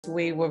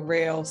We were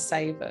real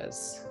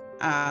savers.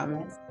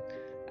 And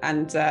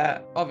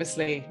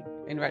obviously,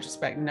 in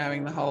retrospect,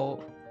 knowing the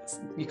whole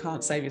you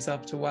can't save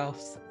yourself to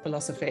wealth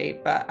philosophy,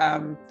 but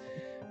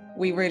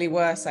we really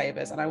were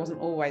savers. And I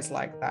wasn't always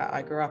like that.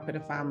 I grew up in a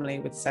family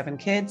with 7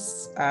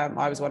 kids.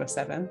 I was one of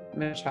 7,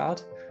 middle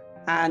child.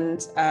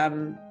 And,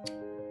 there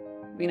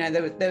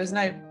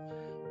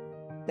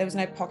was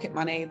no pocket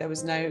money. There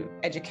was no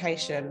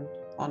education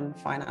on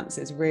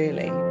finances,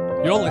 really.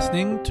 You're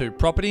listening to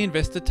Property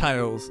Investor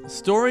Tales,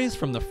 stories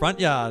from the front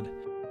yard.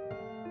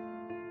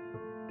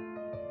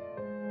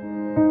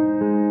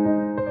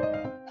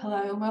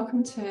 Hello and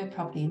welcome to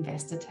Property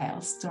Investor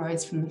Tales,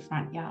 stories from the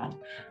front yard,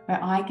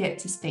 where I get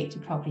to speak to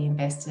property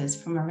investors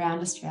from around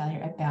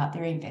Australia about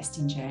their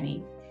investing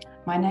journey.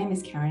 My name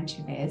is Karen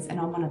Chavez and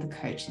I'm one of the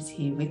coaches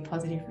here with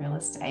Positive Real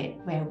Estate,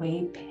 where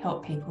we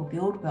help people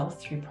build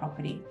wealth through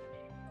property.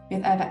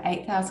 With over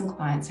 8,000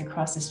 clients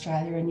across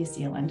Australia and New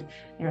Zealand,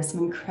 there are some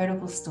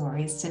incredible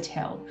stories to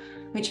tell,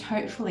 which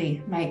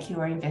hopefully make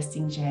your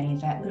investing journey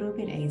that little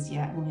bit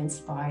easier and will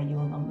inspire you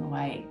along the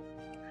way.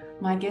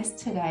 My guest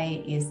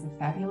today is the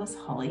fabulous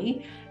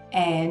Hollie,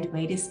 and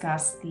we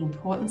discuss the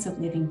importance of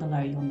living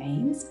below your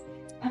means,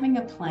 having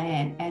a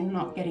plan and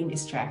not getting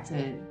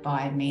distracted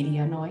by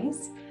media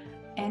noise,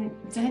 and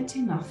don't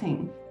do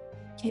nothing.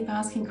 Keep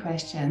asking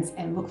questions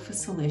and look for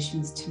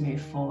solutions to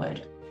move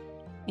forward.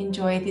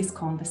 Enjoy this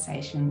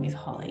conversation with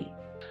Hollie.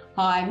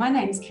 Hi, my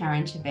name is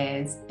Karen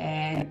Chavez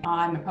and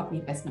I'm a property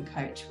investment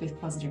coach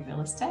with Positive Real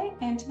Estate,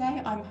 and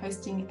today I'm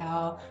hosting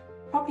our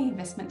Property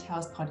Investment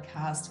Tales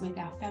podcast with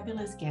our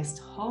fabulous guest,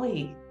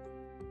 Hollie.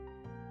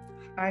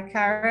 Hi,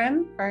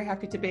 Karen. Very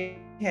happy to be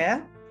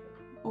here.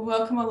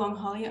 Welcome along,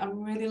 Hollie.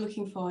 I'm really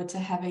looking forward to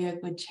having a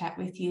good chat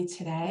with you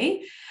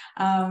today.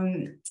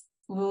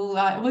 We'll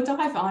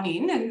dive on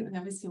in, and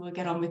obviously we'll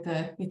get on with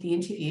the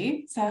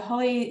interview. So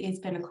Hollie has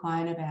been a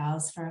client of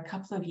ours for a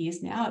couple of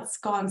years now. It's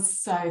gone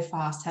so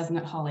fast, hasn't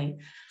it, Hollie?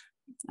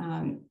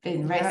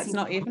 Been racing. It's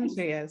not even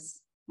 2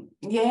 years.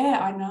 Yeah,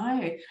 I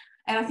know.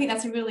 And I think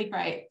that's a really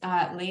great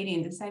lead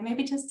in to say,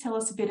 maybe just tell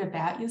us a bit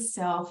about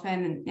yourself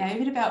and a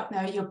bit about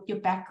your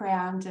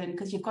background, and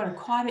because you've got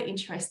quite an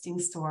interesting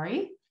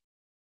story.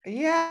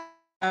 Yeah.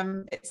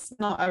 It's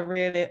not a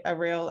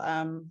real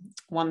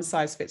one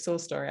size fits all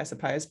story, I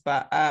suppose,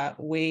 but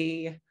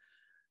we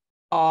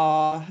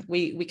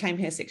came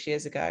here 6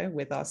 years ago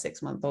with our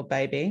 6-month-old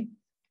baby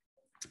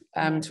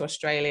to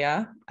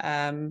Australia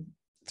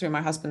through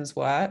my husband's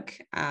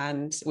work,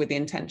 and with the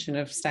intention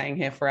of staying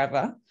here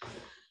forever.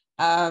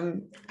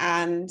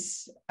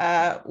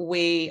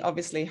 We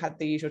obviously had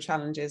the usual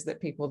challenges that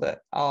people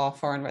that are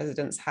foreign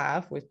residents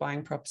have with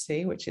buying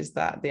property, which is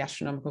that the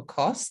astronomical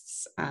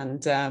costs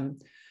and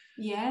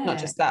not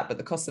just that, but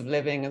the cost of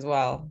living as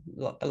well,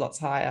 a lot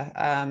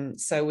higher.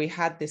 So we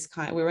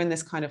were in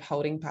this kind of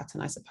holding pattern,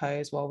 I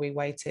suppose, while we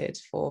waited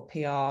for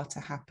PR to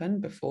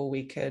happen before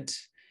we could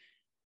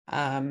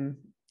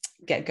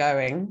get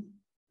going.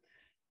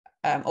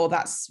 Or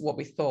that's what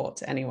we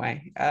thought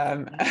anyway.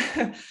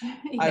 I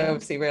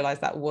obviously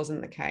realized that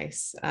wasn't the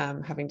case,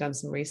 having done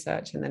some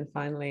research and then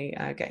finally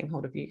getting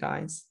hold of you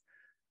guys.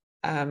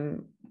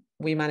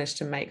 We managed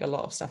to make a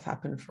lot of stuff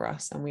happen for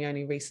us, and we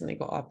only recently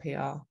got our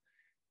PR.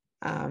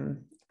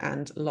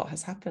 And a lot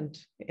has happened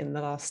in the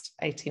last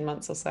 18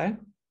 months or so.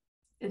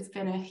 It's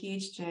been a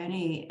huge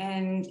journey.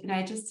 And,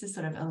 just to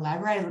sort of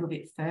elaborate a little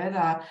bit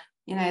further,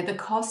 the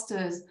cost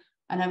is,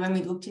 I know when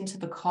we looked into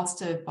the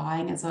cost of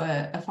buying as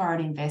a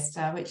foreign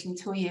investor, which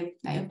until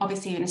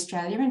obviously in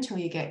Australia, until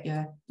you get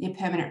your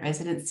permanent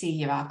residency,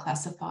 you are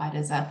classified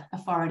as a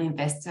foreign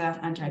investor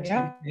under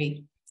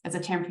as a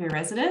temporary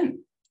resident.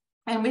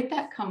 And with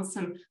that comes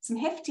some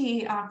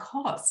hefty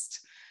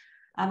cost.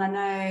 And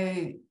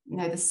I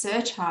know, the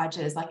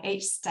surcharges, like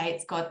each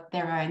state's got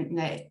their own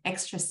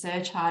extra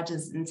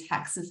surcharges and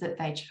taxes that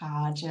they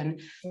charge.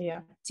 And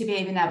to be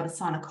even able to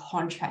sign a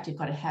contract, you've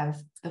got to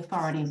have the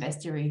Foreign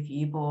Investor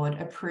Review Board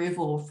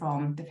approval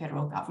from the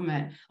federal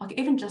government. Like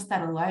even just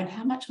that alone,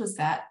 how much was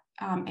that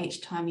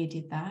each time you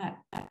did that?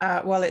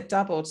 Well, it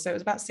doubled. So it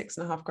was about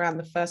 $6,500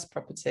 the first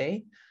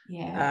property.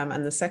 Yeah.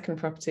 And the second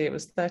property, it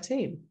was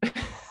 13.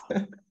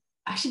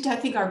 I actually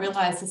don't think I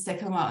realised the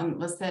second one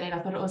was 13. I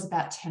thought it was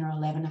about 10 or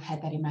 11. I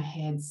had that in my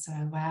head. So,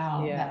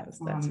 wow. Yeah, it's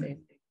 13.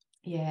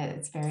 Yeah,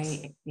 it's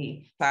very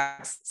easy.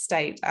 Tax,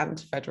 state and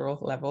federal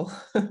level.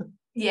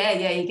 Yeah,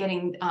 you're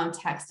getting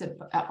taxed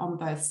on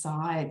both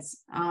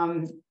sides.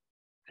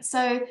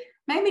 So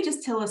maybe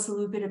just tell us a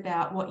little bit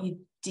about what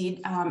you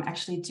did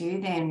actually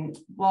do then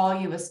while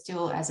you were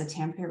still as a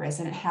temporary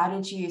resident. How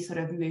did you sort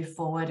of move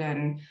forward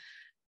and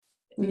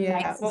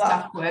make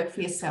stuff work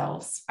for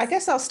yourselves? I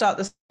guess I'll start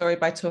the story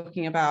by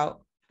talking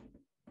about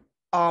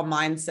our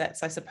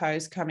mindsets, I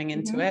suppose, coming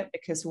into it,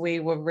 because we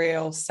were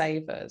real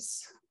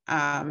savers.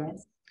 And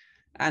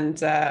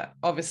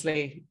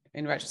obviously,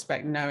 in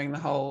retrospect, knowing the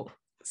whole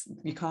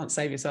you can't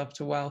save yourself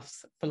to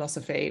wealth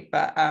philosophy,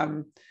 but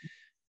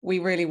we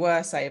really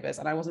were savers.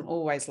 And I wasn't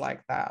always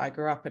like that. I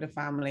grew up in a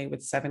family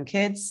with 7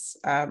 kids.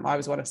 I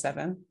was one of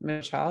 7,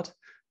 middle child.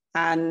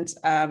 And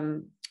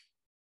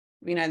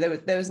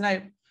there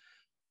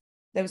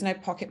was no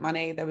pocket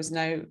money, there was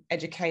no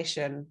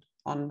education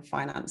on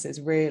finances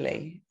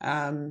really.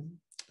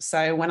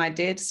 So when I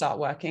did start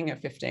working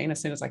at 15, as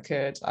soon as I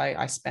could,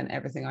 I spent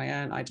everything I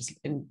earned. I just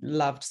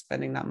loved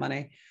spending that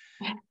money.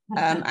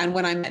 And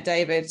when I met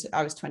David,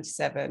 I was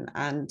 27,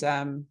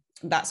 and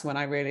that's when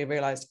I really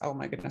realized, oh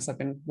my goodness, I've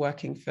been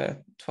working for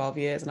 12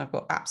 years and I've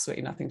got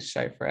absolutely nothing to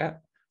show for it.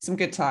 Some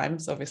good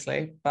times,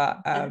 obviously,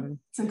 but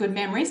some good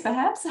memories,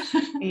 perhaps.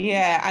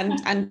 Yeah,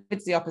 and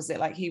it's the opposite.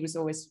 Like, he was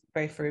always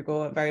very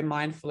frugal and very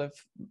mindful of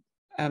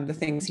the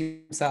things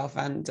himself,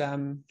 and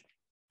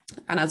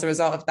as a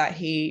result of that,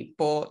 he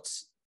bought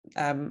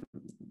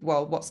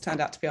what's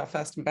turned out to be our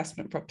first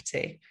investment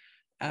property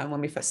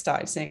when we first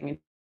started seeing.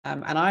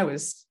 And I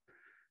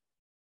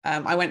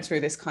went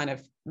through this kind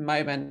of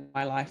moment in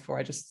my life where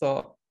I just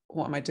thought,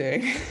 what am I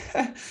doing?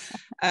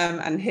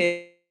 And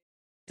he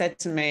said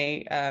to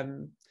me,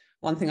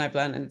 one thing I've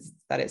learned is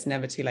that it's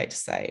never too late to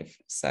save.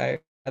 So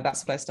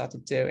that's what I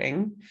started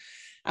doing.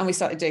 And we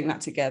started doing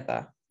that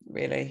together,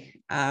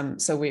 really.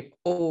 So we've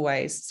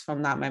always,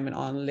 from that moment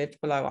on, lived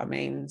below our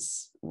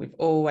means. We've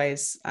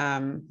always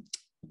done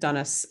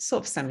a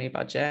sort of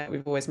semi-budget.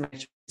 We've always made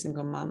every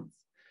single month.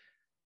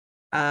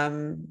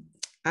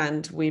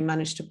 And we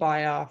managed to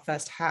buy our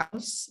first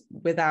house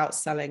without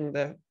selling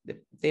the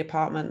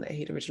apartment that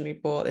he'd originally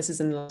bought. This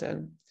is in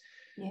London.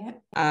 Yeah.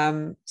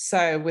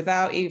 So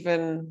without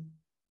even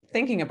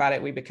thinking about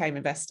it, we became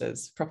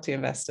investors, property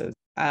investors.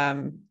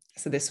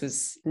 So this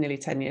was nearly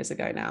 10 years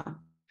ago now.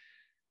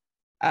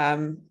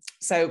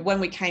 So when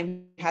we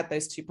had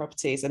those two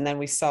properties, and then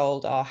we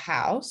sold our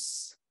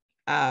house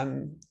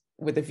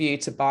with a view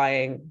to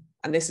buying,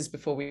 and this is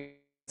before we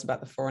about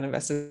the foreign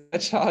investor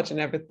charge and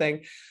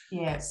everything.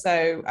 Yeah.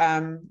 So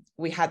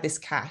we had this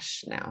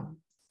cash now,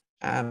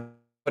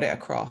 put it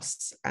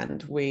across,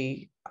 and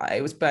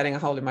it was burning a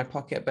hole in my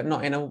pocket, but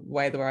not in a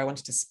way where I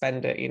wanted to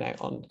spend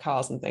it, on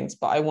cars and things,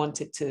 but I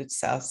wanted to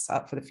set us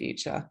up for the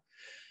future.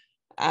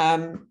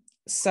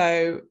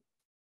 So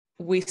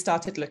we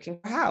started looking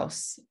for a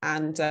house,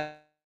 and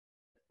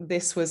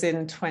this was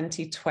in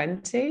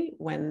 2020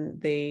 when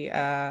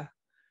the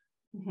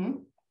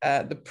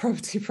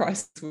property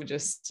prices were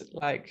just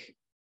like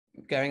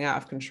going out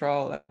of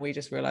control. We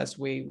just realized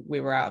we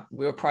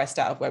were priced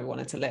out of where we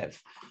wanted to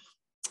live.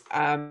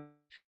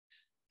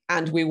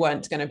 And we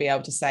weren't going to be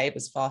able to save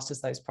as fast as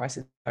those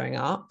prices going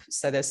up.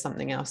 So there's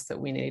something else that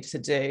we needed to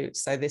do.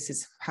 So this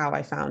is how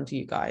I found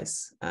you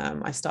guys.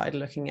 I started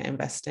looking at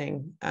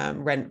investing,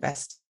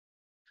 rent-vest,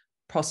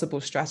 possible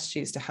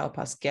strategies to help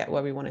us get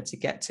where we wanted to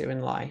get to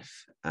in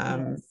life,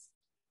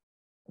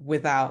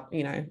 without,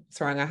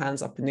 throwing our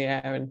hands up in the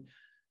air and,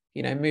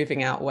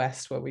 moving out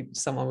west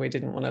somewhere we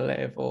didn't want to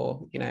live,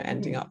 or,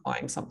 ending up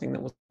buying something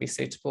that would be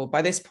suitable.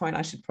 By this point,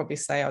 I should probably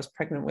say I was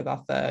pregnant with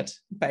our third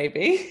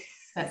baby.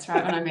 That's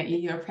right. When I met you,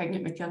 you were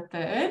pregnant with your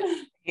third.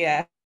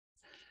 Yeah.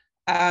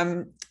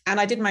 And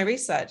I did my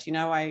research.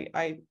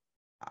 I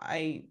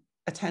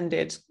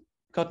attended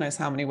God knows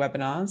how many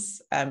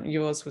webinars.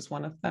 Yours was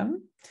one of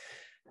them.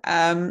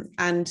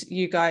 And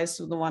you guys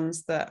were the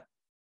ones that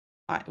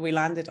we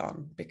landed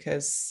on,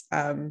 because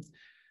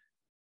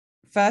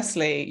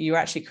firstly, you were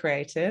actually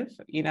creative.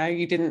 You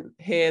didn't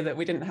hear that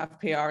we didn't have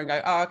PR and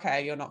go, oh,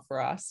 okay, you're not for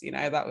us.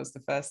 That was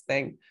the first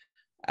thing.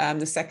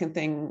 The second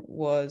thing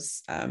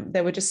was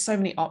there were just so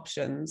many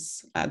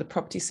options. The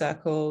property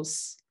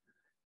circles,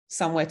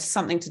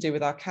 something to do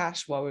with our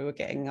cash while we were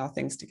getting our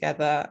things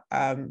together,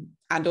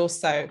 and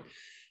also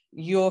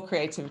your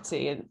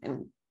creativity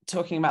in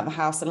talking about the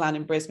house and land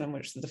in Brisbane,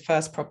 which was the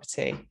first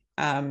property.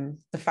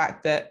 The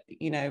fact that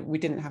we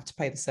didn't have to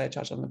pay the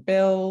surcharge on the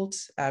build.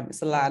 It's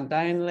the land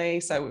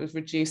only, so it was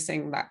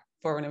reducing that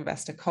foreign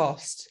investor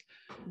cost.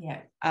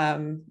 Yeah.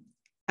 And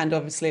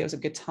obviously it was a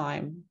good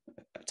time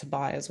to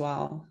buy as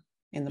well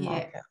in the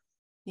market.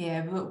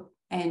 Yeah, well,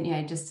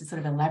 and just to sort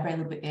of elaborate a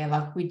little bit there,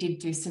 like we did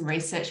do some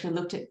research. We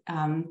looked at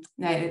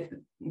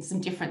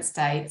some different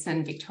states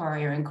and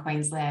Victoria and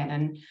Queensland,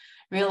 and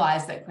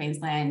realised that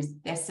Queensland,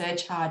 their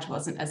surcharge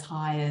wasn't as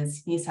high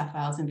as New South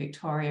Wales and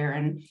Victoria,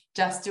 and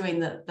just doing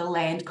the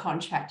land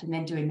contract and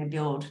then doing the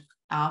build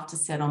after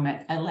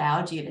settlement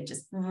allowed you to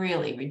just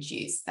really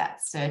reduce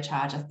that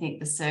surcharge. I think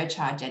the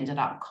surcharge ended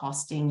up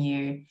costing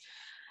you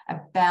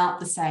about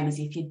the same as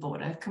if you'd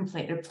bought a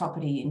completed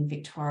property in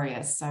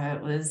Victoria. So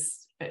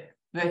it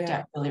worked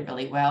out really,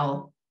 really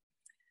well.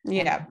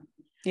 Yeah.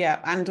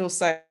 And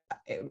also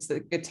it was a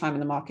good time in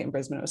the market in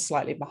Brisbane. It was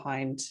slightly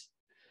behind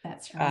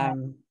That's right.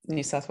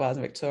 New South Wales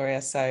and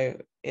Victoria. So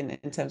in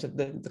terms of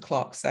the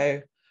clock.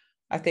 So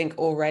I think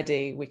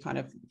already we kind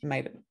of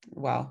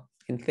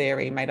in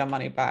theory, made our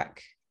money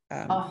back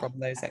from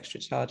those extra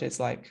charges,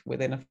 like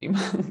within a few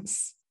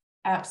months.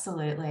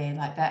 Absolutely.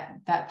 Like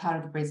that part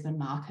of the Brisbane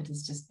market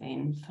has just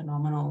been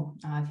phenomenal.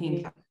 I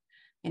think,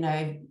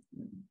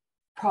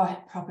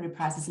 property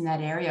prices in that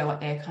area, what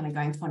they're kind of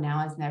going for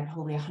now is they're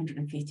probably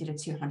 $150,000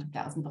 to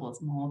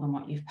 $200,000 more than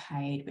what you've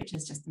paid, which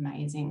is just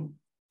amazing.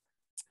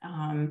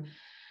 And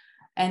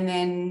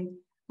then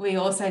we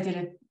also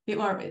did bit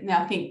more.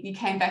 Now I think you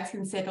came back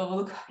and said, oh,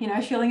 look, you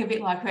know, feeling a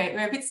bit like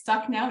we're a bit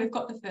stuck now. We've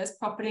got the first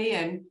property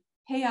and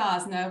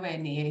PR's nowhere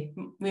near.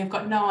 We've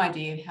got no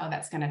idea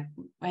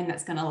when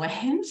that's gonna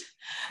land.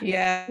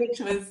 Yeah, which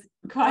was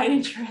quite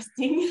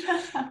interesting.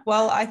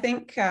 Well, I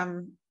think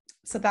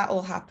so that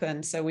all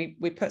happened. So we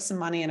put some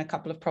money in a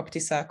couple of property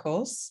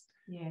circles.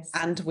 Yes.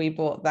 And we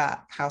bought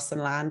that house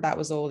and land. That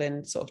was all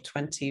in sort of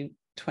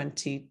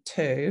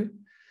 2022.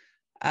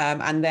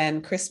 And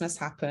then Christmas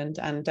happened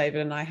and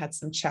David and I had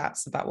some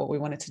chats about what we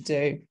wanted to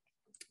do,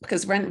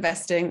 because rent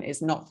investing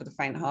is not for the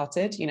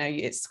faint-hearted. You know,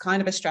 it's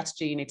kind of a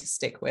strategy you need to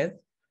stick with.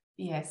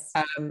 Yes.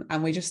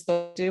 And we just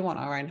thought, we do want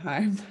our own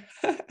home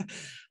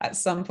at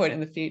some point in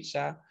the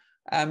future.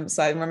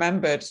 So I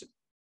remembered,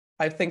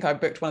 I think I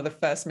booked one of the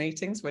first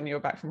meetings when you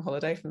were back from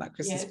holiday from that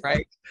Christmas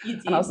break.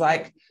 And I was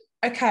like,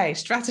 okay,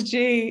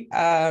 strategy,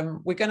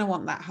 we're going to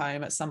want that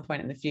home at some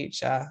point in the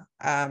future.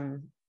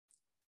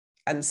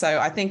 And so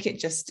I think it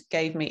just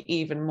gave me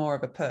even more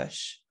of a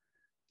push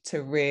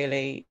to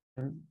really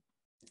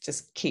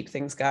just keep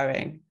things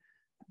going,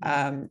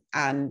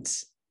 and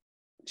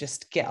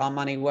just get our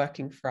money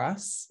working for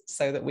us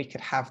so that we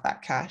could have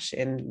that cash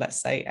in,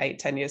 let's say,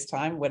 8-10 years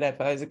time,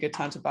 whatever is a good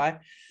time to buy,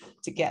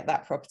 to get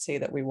that property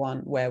that we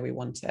want where we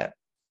want it.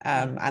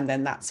 And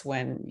then that's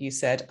when you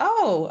said,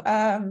 ACT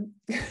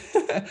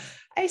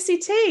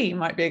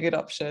might be a good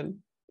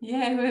option.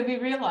 Yeah, we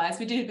realised,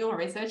 we did a bit more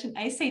research, and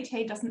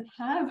ACT doesn't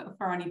have a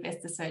foreign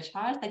investor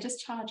surcharge. They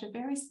just charge a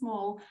very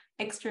small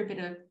extra bit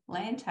of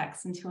land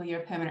tax until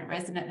you're a permanent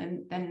resident,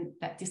 and then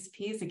that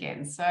disappears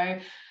again. So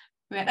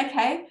we went,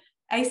 okay,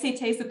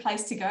 ACT is the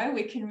place to go.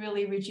 We can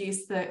really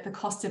reduce the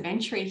cost of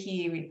entry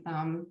here with,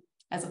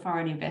 as a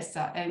foreign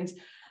investor. And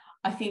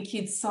I think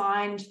you'd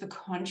signed the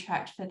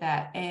contract for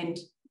that, and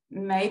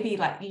maybe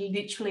like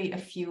literally a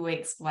few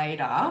weeks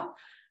later,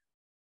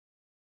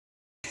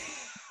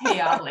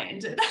 PR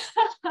landed.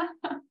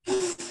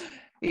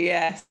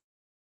 Yes,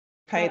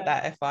 paid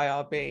that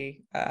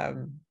FIRB.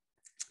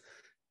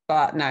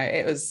 But no,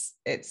 it's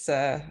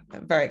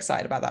very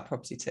excited about that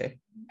property too.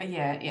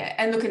 Yeah.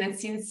 And look, and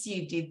since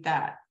you did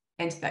that,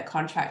 enter that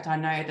contract, I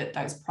know that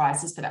those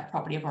prices for that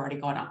property have already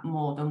gone up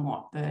more than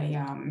what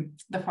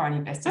the foreign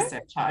investor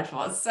surcharge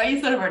was. So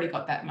you sort of already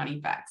got that money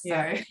back.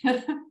 So,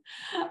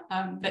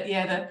 but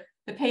yeah,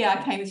 the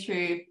PR came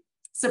through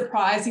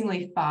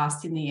surprisingly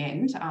fast in the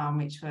end,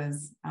 which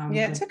was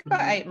it took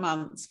about 8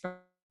 months,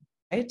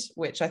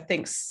 which I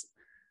think's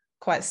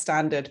quite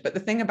standard. But the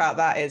thing about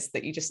that is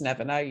that you just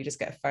never know. You just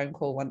get a phone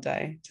call one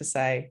day to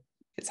say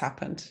it's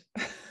happened.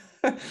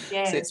 So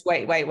it's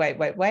wait,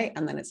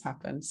 and then it's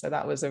happened. So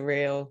that was a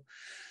real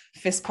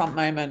fist pump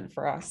moment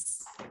for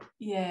us.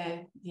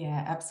 Yeah,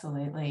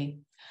 absolutely.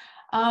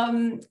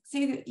 So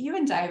you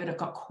and David have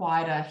got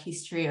quite a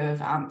history of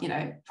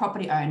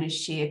property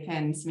ownership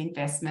and some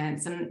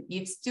investments, and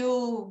you've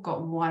still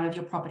got one of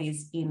your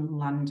properties in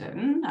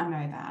London, I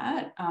know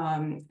that,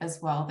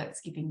 as well,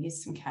 that's giving you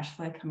some cash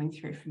flow coming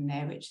through from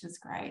there, which is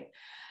great.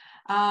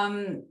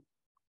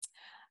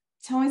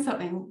 Tell me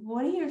something,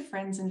 what do your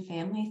friends and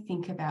family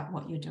think about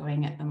what you're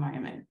doing at the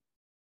moment?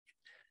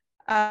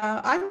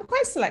 I'm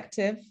quite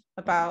selective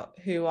about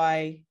who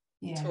I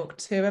talk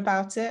to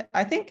about it.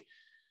 I think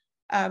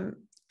a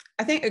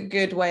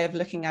good way of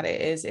looking at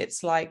it is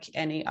it's like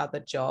any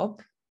other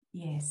job.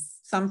 Yes.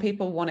 Some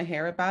people want to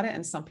hear about it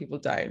and some people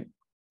don't.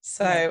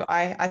 So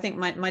I think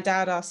my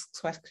dad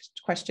asks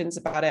questions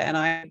about it, and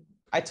I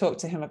talk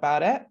to him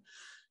about it.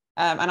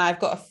 And I've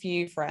got a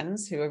few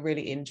friends who are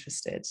really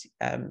interested.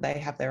 They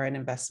have their own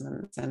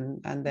investments,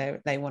 and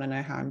they want to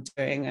know how I'm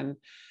doing.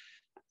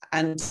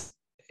 And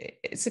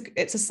it's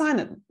a sign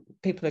that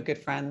people are good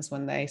friends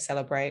when they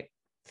celebrate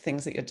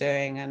things that you're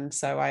doing. And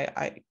so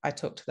I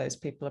talk to those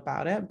people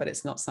about it, but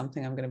it's not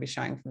something I'm going to be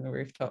shouting from the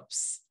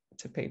rooftops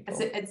to people.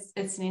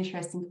 It's an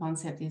interesting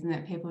concept, isn't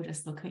it? People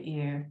just look at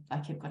you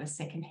like you've got a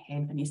second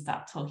head when you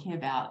start talking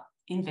about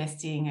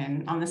investing.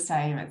 And I'm the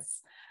same. It's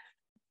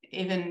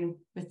even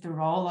with the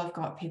role I've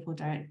got, people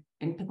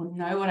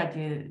know what I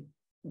do.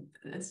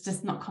 It's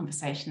just not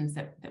conversations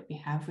that we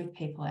have with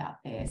people out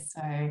there.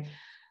 So,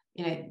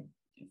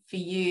 for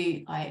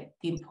you, like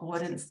the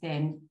importance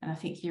then, and I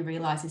think you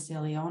realize this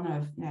early on,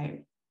 of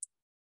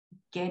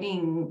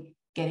getting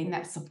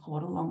that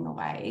support along the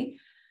way.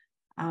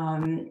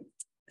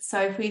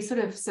 So if we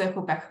sort of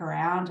circle back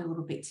around a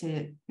little bit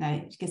to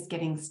just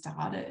getting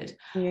started,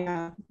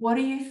 what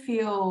do you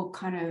feel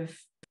kind of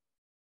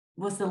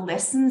was the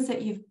lessons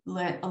that you've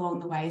learnt along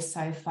the way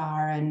so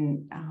far,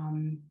 and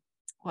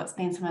what's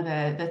been some of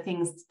the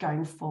things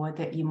going forward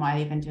that you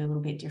might even do a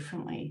little bit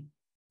differently?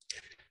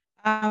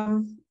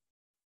 I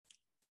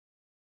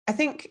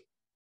think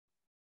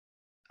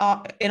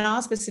in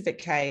our specific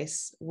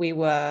case, we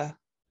were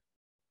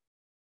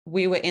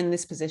in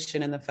this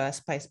position in the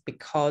first place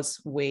because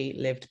we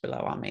lived below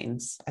our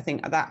means. I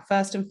think that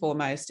first and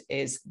foremost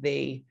is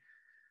the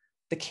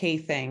key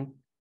thing,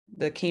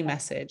 the key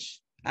message.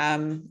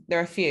 There are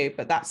a few,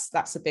 but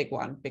that's a big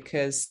one,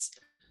 because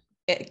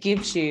it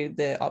gives you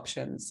the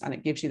options and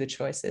it gives you the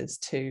choices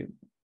to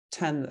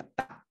turn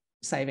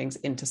savings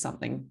into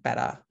something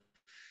better.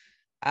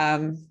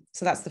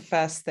 So that's the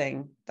first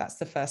thing. That's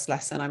the first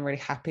lesson. I'm really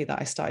happy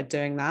that I started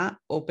doing that,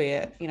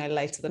 albeit,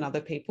 later than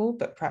other people,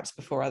 but perhaps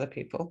before other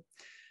people.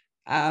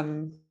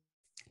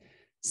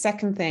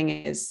 Second thing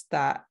is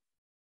that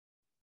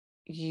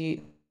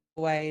you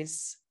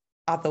always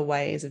other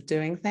ways of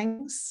doing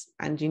things,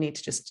 and you need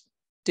to just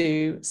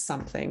do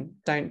something.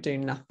 Don't do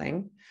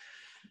nothing.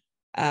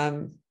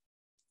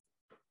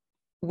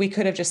 We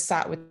could have just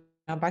sat with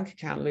our bank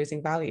account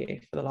losing value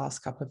for the last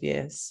couple of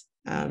years.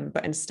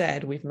 But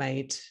instead we've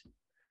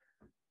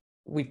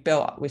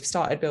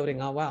started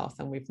building our wealth,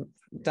 and we've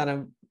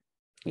done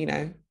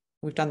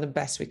the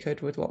best we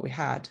could with what we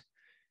had.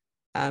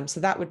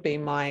 So that would be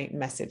my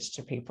message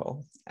to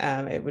people.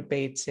 It would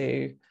be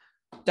to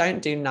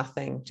don't do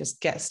nothing,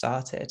 just get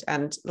started.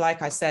 And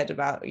like I said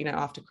about,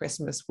 after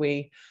Christmas,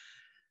 we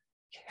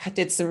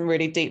did some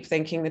really deep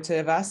thinking, the two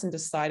of us, and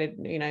decided,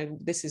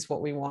 this is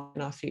what we want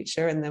in our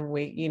future. And then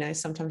we,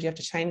 sometimes you have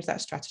to change that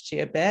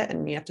strategy a bit,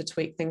 and you have to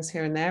tweak things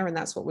here and there. And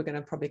that's what we're going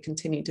to probably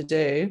continue to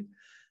do.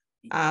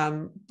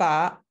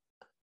 But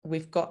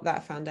we've got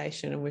that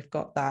foundation, and we've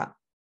got that,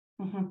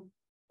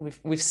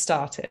 we've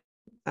started,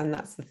 and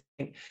that's the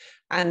thing.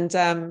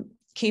 And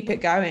keep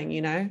it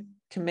going,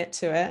 commit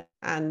to it,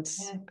 and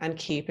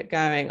keep it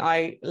going.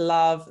 I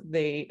love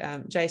the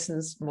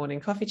Jason's morning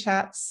coffee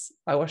chats.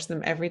 I watch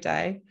them every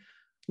day.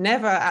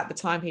 Never at the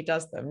time he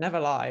does them, never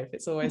live.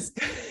 It's always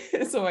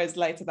it's always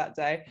later that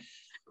day.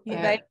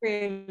 But they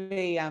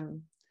really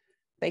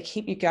they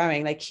keep you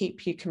going. They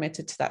keep you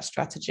committed to that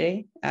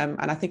strategy. And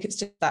I think it's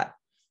just that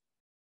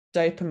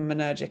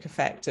dopaminergic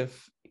effect of,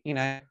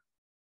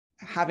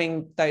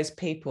 having those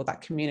people,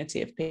 that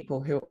community of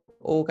people who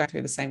all go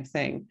through the same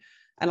thing.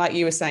 And like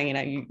you were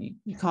saying,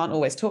 you can't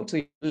always talk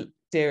to your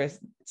nearest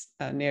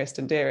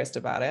and dearest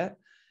about it.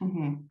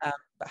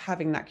 But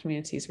having that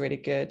community is really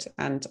good.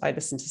 And I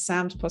listen to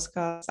Sam's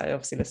podcast. I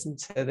obviously listen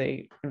to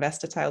the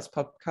Investor Tales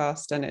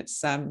podcast, and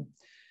it's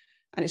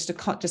just a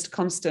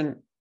constant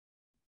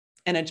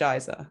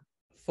energizer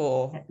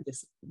for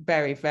this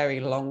very, very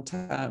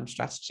long-term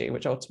strategy,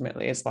 which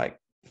ultimately is like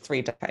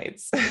 3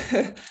 decades.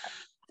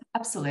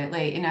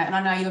 Absolutely. And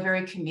I know you're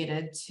very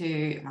committed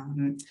to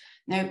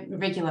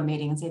regular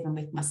meetings, even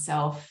with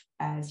myself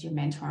as your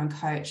mentor and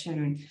coach.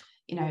 And,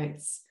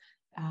 it's,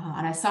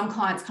 I know some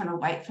clients kind of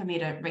wait for me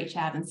to reach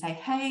out and say,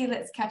 hey,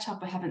 let's catch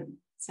up. I haven't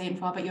seen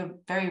for, but you're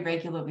very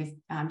regular with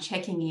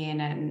checking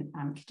in and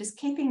just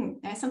keeping,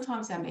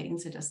 sometimes our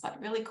meetings are just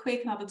like really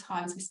quick, and other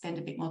times we spend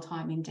a bit more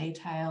time in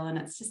detail. And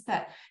it's just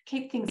that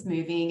keep things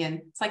moving.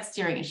 And it's like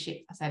steering a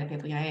ship. I say to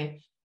people,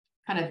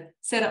 kind of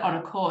set it on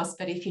a course,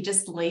 but if you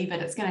just leave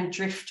it, it's going to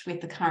drift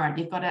with the current.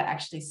 You've got to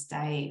actually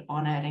stay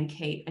on it and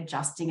keep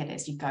adjusting it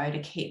as you go to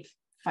keep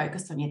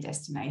focused on your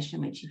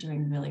destination, which you're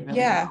doing really, really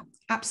well.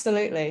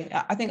 Absolutely.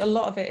 I think a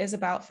lot of it is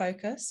about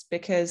focus,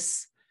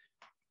 because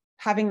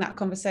having that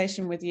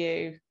conversation with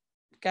you,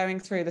 going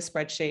through the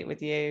spreadsheet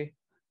with you,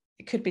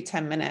 it could be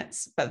 10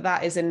 minutes, but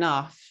that is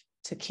enough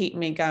to keep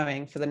me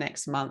going for the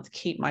next month,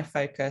 keep my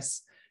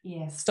focus.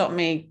 Yes. Stop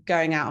me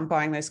going out and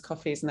buying those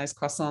coffees and those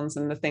croissants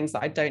and the things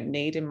that I don't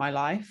need in my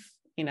life,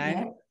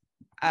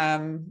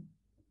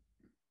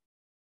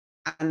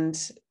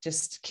 and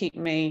just keep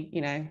me,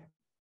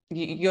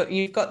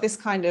 you've got this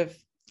kind of,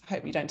 I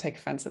hope you don't take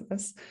offense at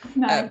this,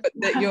 but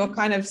that your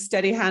kind of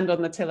steady hand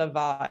on the tiller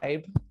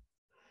vibe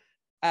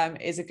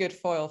is a good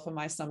foil for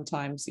my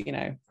sometimes,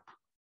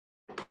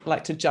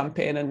 like to jump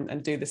in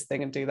and do this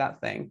thing and do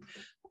that thing.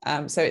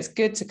 So it's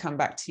good to come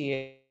back to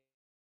you.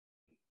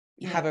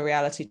 Have a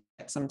reality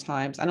check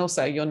sometimes, and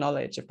also your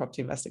knowledge of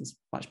property investing is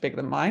much bigger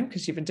than mine,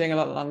 because you've been doing a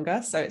lot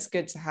longer, so it's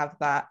good to have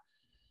that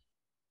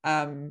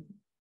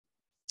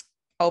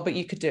but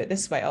you could do it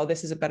this way,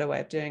 this is a better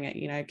way of doing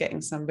it, getting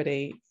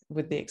somebody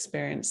with the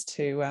experience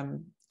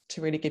to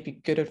really give you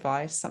good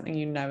advice, something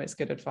is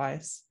good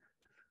advice,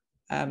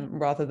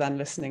 rather than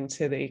listening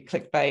to the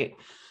clickbait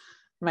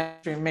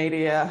mainstream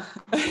media.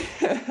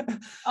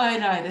 I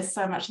know there's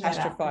so much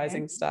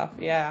catastrophizing stuff.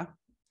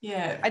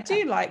 I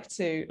do like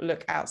to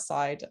look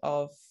outside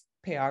of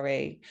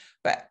PRE,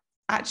 but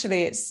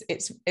actually it's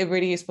a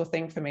really useful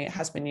thing for me. It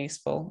has been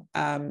useful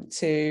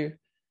to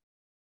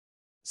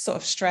sort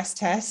of stress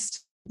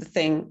test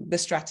the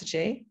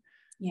strategy.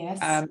 Yes.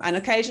 And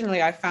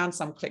occasionally I found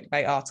some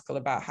clickbait article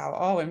about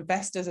how,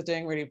 investors are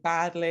doing really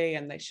badly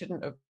and they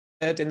shouldn't have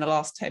heard in the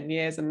last 10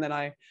 years. And then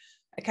I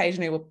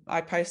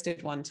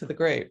posted one to the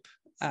group,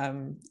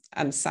 and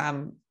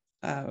Sam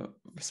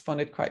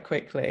responded quite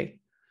quickly,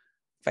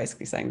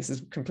 basically saying this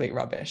is complete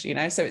rubbish,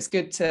 so it's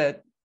good to,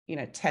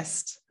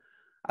 test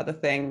other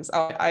things.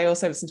 I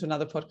also listened to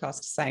another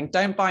podcast saying,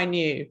 don't buy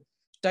new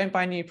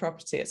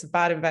property. It's a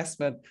bad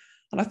investment.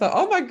 And I thought,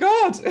 oh my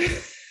God.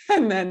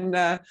 And then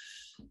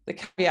the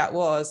caveat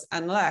was,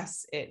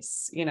 unless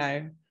it's,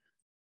 a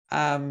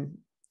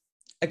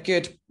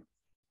good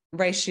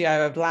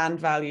ratio of land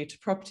value to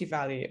property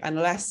value,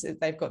 unless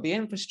they've got the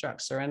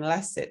infrastructure,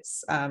 unless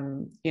it's,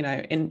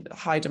 in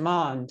high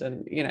demand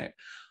and,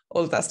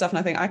 all of that stuff. And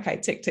I think, okay,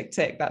 tick, tick,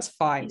 tick, that's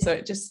fine. So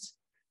it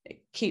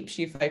keeps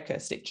you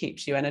focused, it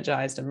keeps you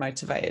energized and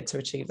motivated to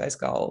achieve those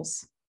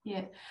goals.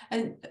 Yeah.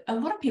 And a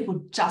lot of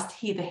people just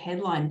hear the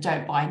headline,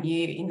 don't buy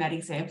new, in that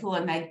example,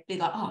 and they'd be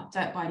like, oh,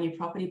 don't buy new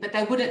property. But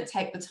they wouldn't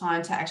take the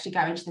time to actually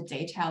go into the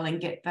detail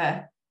and get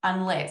the,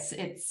 unless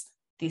it's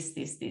this.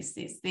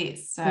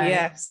 So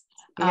yes.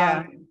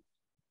 Yeah.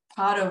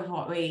 Part of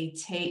what we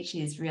teach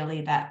is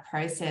really that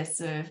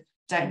process of,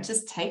 don't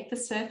just take the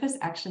surface,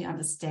 actually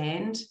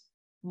understand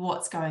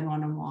what's going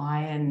on and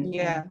why, and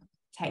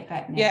take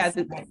that next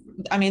step.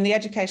 I mean, the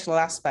educational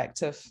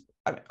aspect of,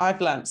 I've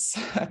learned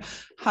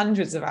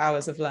hundreds of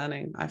hours of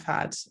learning I've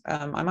had.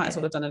 I might as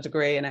well have done a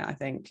degree in it, I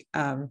think.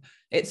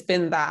 It's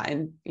been that,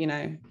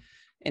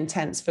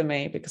 intense for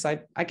me, because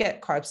I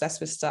get quite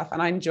obsessed with stuff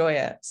and I enjoy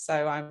it.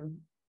 So I'm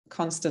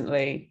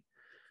constantly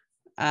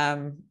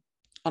on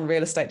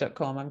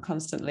realestate.com, I'm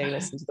constantly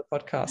listening to the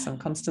podcast, I'm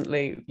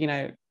constantly,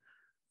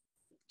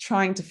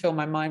 trying to fill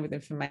my mind with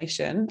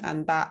information,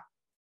 and that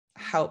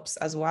helps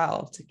as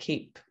well to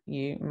keep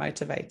you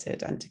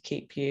motivated and to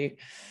keep you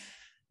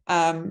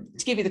to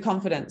give you the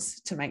confidence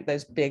to make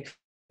those big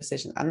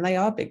decisions. And they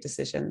are big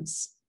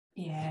decisions.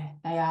 Yeah,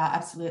 they are,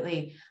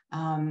 absolutely.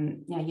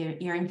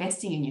 You're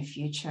investing in your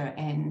future,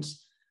 and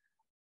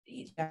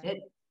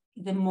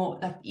the more,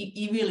 like,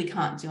 you really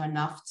can't do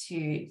enough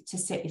to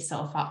set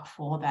yourself up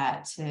for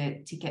that,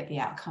 to get the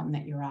outcome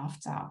that you're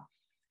after.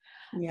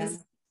 There's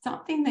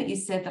something that you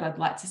said that I'd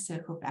like to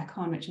circle back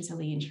on, which is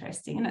really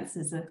interesting, and it's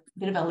a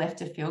bit of a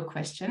left of field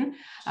question.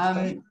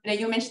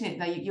 You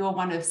mentioned that you're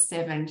one of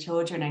 7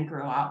 children and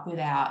grew up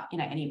without,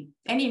 any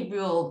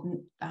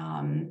real,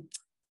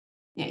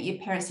 your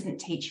parents didn't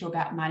teach you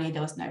about money.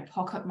 There was no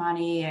pocket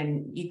money,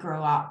 and you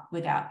grew up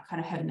without kind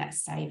of having that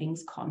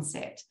savings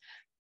concept.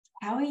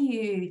 How are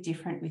you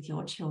different with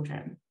your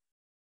children?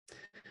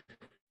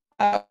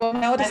 Well,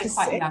 my eldest is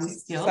quite 6, young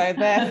still. so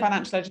their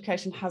financial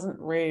education hasn't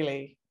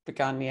really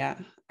begun yet.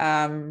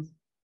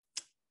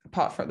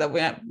 Apart from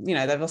that,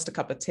 they've lost a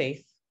couple of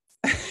teeth.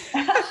 But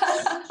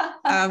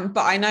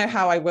I know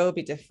how I will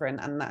be different,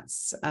 and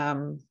that's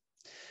my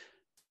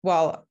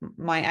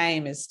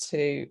aim is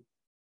to.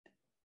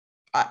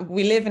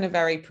 We live in a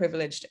very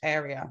privileged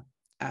area,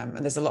 and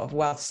there's a lot of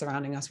wealth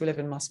surrounding us. We live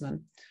in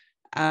Mosman,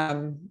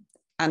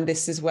 and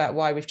this is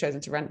why we've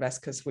chosen to rent Vest,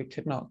 because we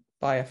could not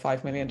buy a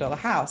 $5 million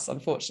house,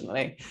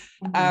 unfortunately.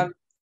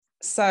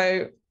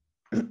 So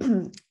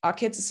our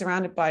kids are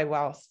surrounded by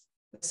wealth,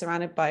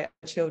 surrounded by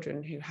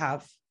children who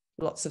have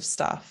lots of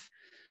stuff,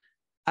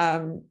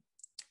 and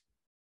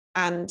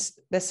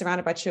they're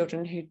surrounded by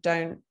children who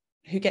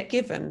get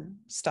given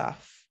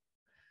stuff,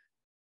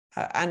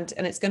 and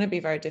it's going to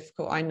be very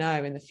difficult, I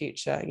know, in the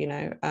future,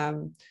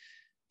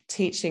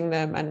 teaching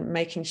them and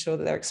making sure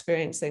that they're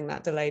experiencing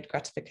that delayed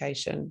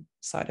gratification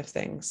side of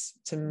things,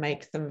 to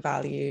make them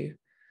value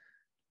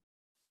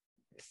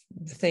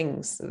the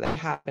things that they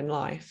have in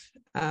life.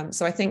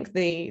 So I think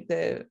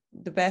the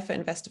Barefoot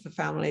Investor for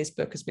Families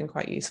book has been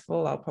quite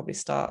useful. I'll probably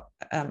start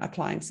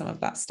applying some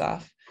of that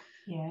stuff.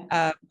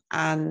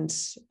 And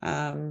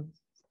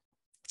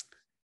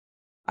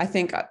I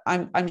think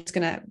I'm just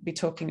going to be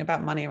talking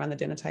about money around the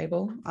dinner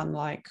table,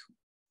 unlike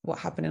what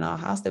happened in our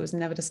house. There was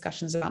never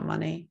discussions about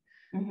money.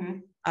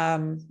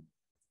 And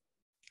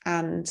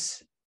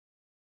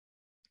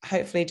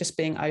hopefully just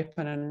being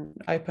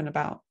open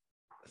about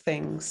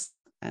things,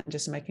 and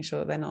just making sure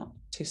that they're not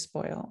too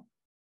spoiled.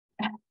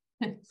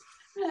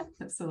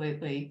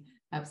 Absolutely.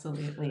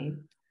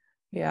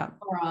 Yeah.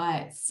 All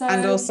right. So,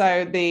 and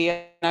also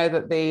the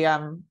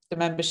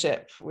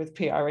membership with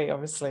PRE,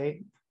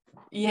 obviously.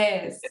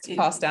 Yes, it's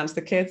passed down to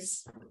the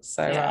kids.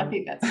 So I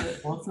think that's an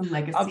awesome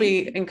legacy. I'll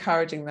be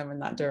encouraging them in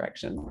that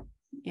direction.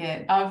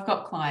 Yeah, I've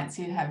got clients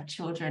who have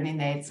children in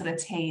their sort of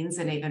teens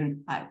and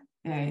even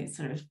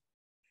sort of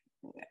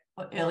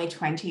early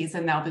 20s,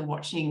 and they'll be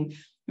watching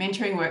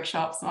mentoring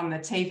workshops on the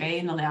TV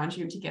in the lounge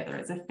room together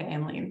as a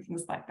family and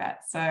things like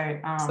that.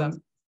 So,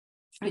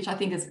 which I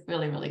think is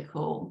really, really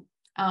cool.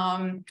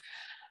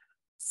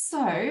 So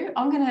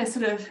I'm going to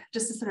sort of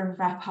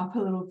wrap up a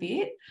little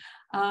bit.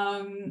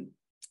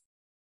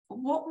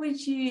 What would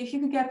you, if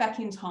you could go back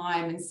in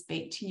time and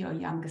speak to your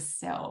younger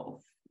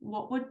self,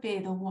 what would be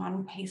the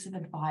one piece of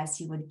advice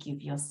you would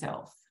give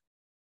yourself?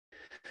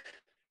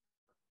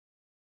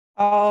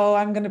 Oh,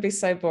 I'm going to be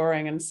so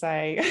boring and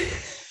say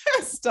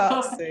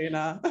start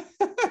sooner.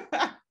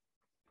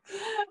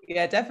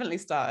 Yeah, definitely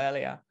start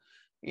earlier.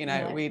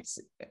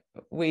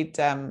 We'd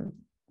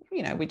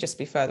just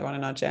be further on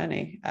in our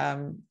journey.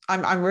 I'm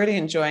really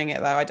enjoying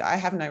it though. I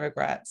have no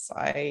regrets.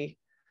 I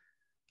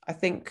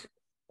think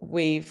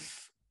we've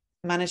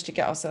managed to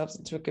get ourselves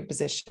into a good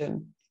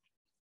position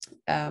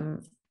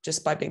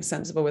just by being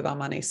sensible with our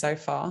money so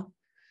far.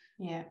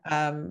 Yeah.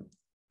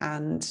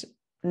 And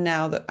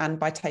now and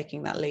by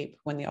taking that leap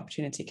when the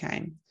opportunity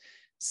came.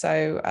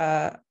 So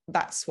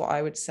that's what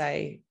I would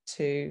say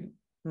to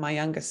my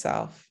younger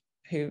self,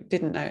 who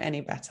didn't know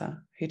any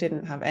better, who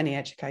didn't have any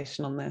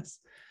education on this.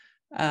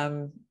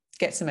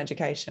 Get some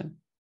education.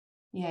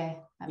 Yeah,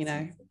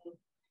 absolutely.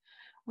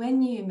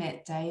 When you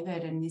met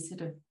David and you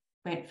sort of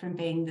went from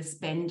being the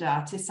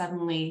spender to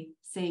suddenly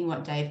seeing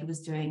what David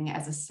was doing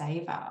as a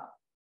saver.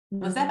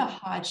 Was that a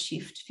hard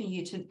shift for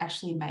you to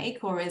actually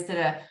make, or is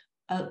it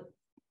a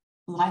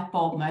light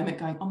bulb moment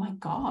going, oh my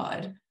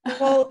God?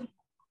 Well,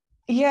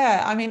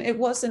 yeah, I mean, it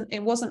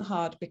wasn't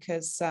hard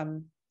because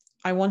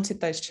I wanted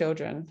those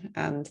children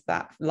and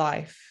that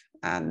life,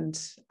 and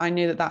I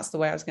knew that that's the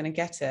way I was going to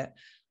get it.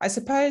 I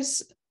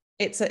suppose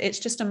it's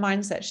just a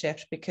mindset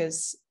shift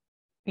because,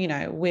 you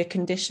know, we're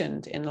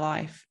conditioned in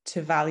life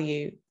to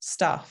value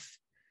stuff,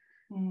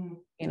 you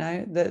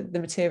know, the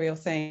material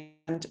thing,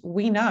 and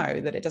we know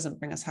that it doesn't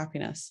bring us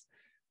happiness,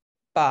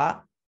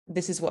 but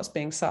this is what's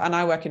being sold. And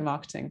I work in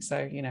marketing,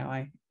 so, you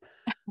know,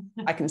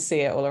 I can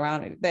see it all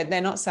around.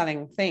 They're not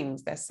selling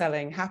things, they're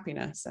selling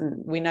happiness,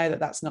 and we know that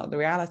that's not the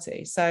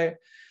reality. So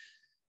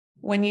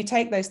when you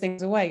take those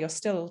things away, you're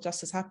still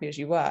just as happy as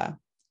you were,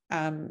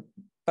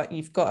 but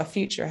you've got a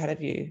future ahead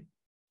of you,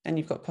 and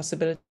you've got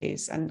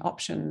possibilities and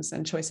options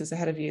and choices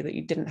ahead of you that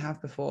you didn't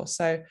have before.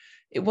 So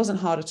it wasn't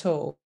hard at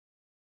all.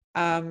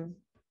 There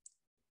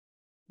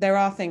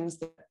are things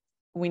that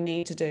we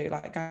need to do,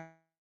 like going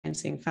and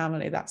seeing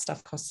family. That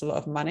stuff costs a lot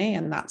of money,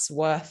 and that's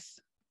worth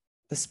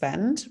the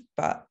spend.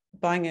 But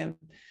buying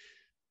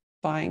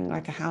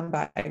like a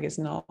handbag is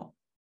not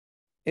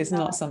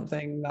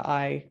something that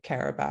I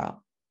care about.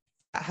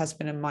 That has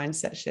been a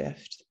mindset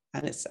shift,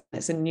 and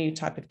it's a new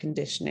type of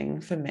conditioning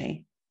for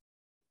me.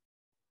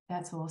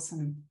 That's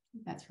awesome.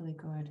 That's really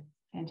good.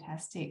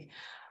 Fantastic.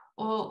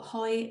 Well,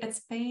 Hollie,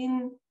 it's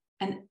been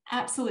an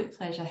absolute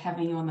pleasure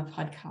having you on the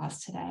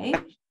podcast today.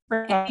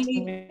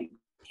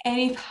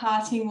 Any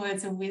parting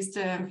words of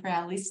wisdom for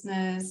our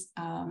listeners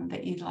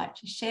that you'd like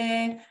to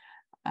share?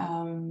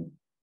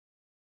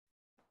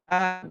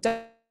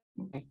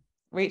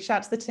 Reach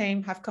out to the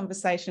team, have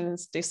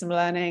conversations, do some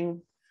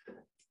learning,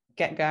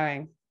 get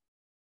going.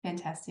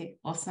 Fantastic.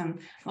 Awesome.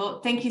 Well,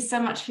 thank you so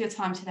much for your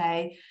time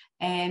today.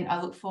 And I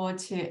look forward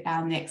to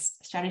our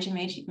next strategy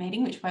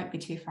meeting, which won't be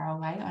too far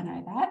away. I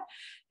know that.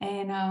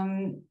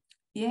 And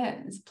yeah,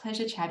 it's a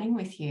pleasure chatting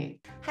with you.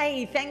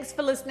 Hey, thanks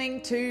for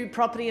listening to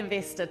Property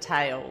Investor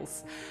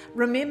Tales.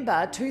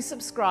 Remember to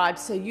subscribe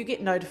so you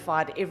get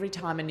notified every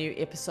time a new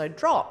episode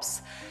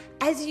drops.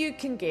 As you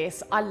can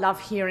guess, I love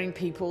hearing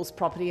people's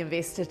property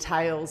investor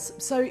tales.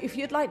 So if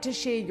you'd like to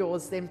share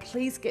yours, then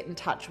please get in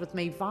touch with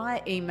me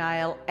via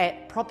email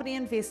at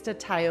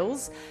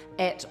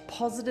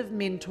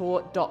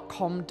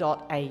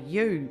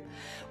propertyinvestortales@positivementor.com.au.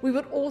 We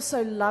would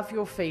also love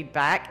your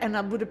feedback, and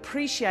I would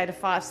appreciate a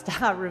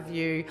 5-star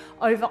review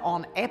over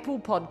on Apple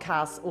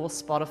Podcasts or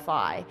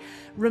Spotify.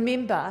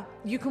 Remember,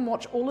 you can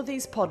watch all of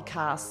these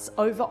podcasts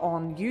over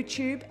on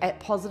YouTube at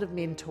Positive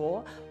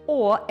Mentor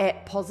or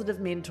at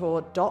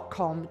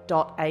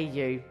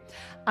positivementor.com.au.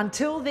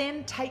 Until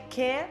then, take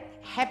care,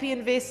 happy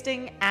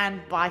investing,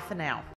 and bye for now.